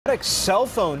Dramatic cell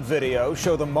phone video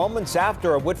show the moments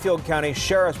after a Whitfield County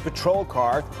Sheriff's patrol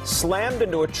car slammed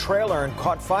into a trailer and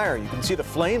caught fire. You can see the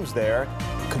flames there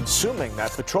consuming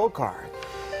that patrol car.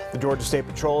 The Georgia State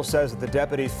Patrol says that the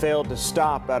deputy failed to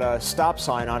stop at a stop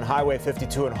sign on Highway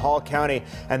 52 in Hall County,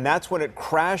 and that's when it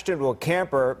crashed into a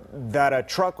camper that a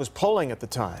truck was pulling at the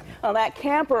time. Well, that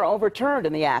camper overturned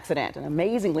in the accident, and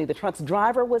amazingly, the truck's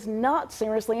driver was not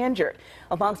seriously injured.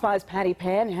 Well, Fox 5's Patty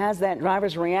Penn has that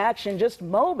driver's reaction just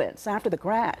moments after the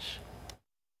crash.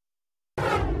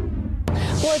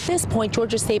 Well, at this point,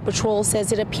 Georgia State Patrol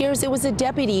says it appears it was a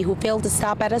deputy who failed to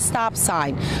stop at a stop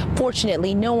sign.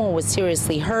 Fortunately, no one was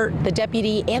seriously hurt. The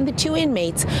deputy and the two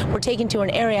inmates were taken to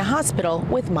an area hospital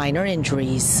with minor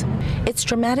injuries. It's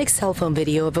dramatic cell phone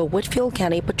video of a Whitfield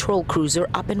County patrol cruiser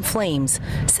up in flames.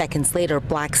 Seconds later,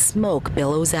 black smoke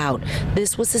billows out.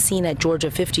 This was the scene at Georgia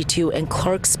 52 and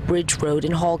Clark's Bridge Road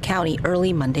in Hall County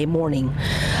early Monday morning.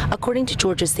 According to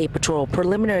Georgia State Patrol,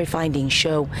 preliminary findings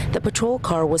show the patrol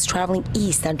car was traveling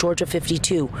east on Georgia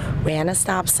 52, ran a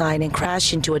stop sign and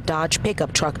crashed into a Dodge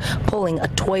pickup truck pulling a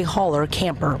toy hauler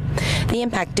camper. The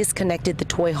impact disconnected the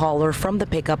toy hauler from the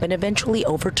pickup and eventually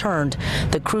overturned.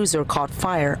 The cruiser caught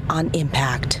fire on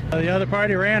impact. The other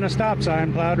party ran a stop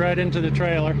sign, plowed right into the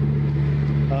trailer.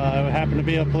 It happened to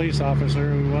be a police officer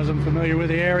who wasn't familiar with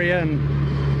the area and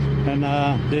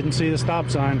didn't see the stop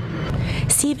sign.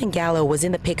 Steven Gallo was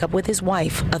in the pickup with his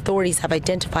wife. Authorities have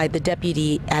identified the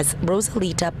deputy as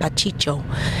Rosalia Pacheco.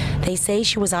 They say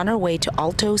she was on her way to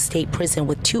Alto State Prison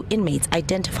with two inmates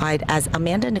identified as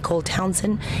Amanda Nicole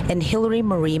Townsend and Hillary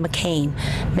Marie Mchan.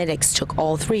 Medics took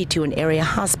all three to an area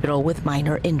hospital with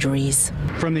minor injuries.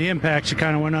 From the impact, she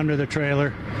kind of went under the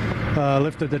trailer,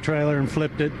 lifted the trailer and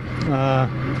flipped it.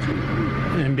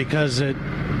 And because it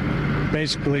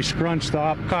basically scrunched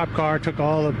the cop car, took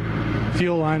all the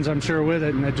fuel lines, I'm sure, with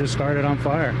it, and it just started on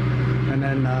fire. And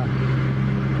then,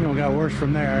 got worse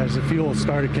from there as the fuel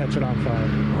started catching on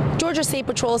fire. Georgia State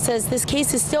Patrol says this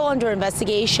case is still under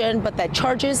investigation, but that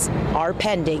charges are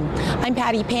pending. I'm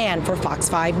Patty Penn for Fox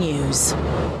 5 News.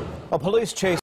 A police chase